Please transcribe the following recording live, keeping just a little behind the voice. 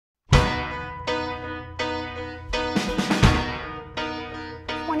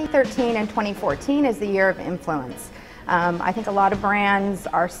2013 and 2014 is the year of influence. I think a lot of brands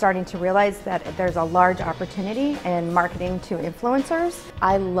are starting to realize that there's a large opportunity in marketing to influencers.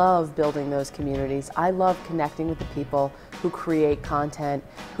 I love building those communities. I love connecting with the people who create content,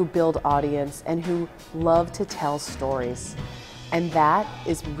 who build audience, and who love to tell stories. And that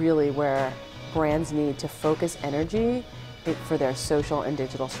is really where brands need to focus energy for their social and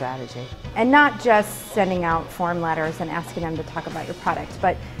digital strategy. And not just sending out form letters and asking them to talk about your product,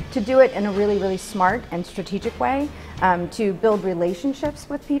 but to do it in a really, really smart and strategic way, to build relationships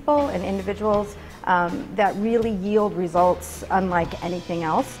with people and individuals that really yield results unlike anything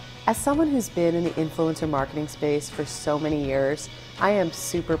else. As someone who's been in the influencer marketing space for so many years, I am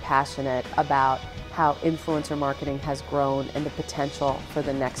super passionate about how influencer marketing has grown and the potential for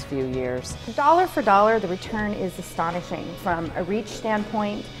the next few years. Dollar for dollar, the return is astonishing. From a reach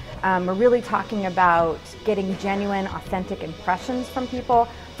standpoint, we're really talking about getting genuine, authentic impressions from people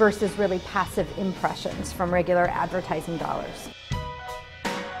versus really passive impressions from regular advertising dollars.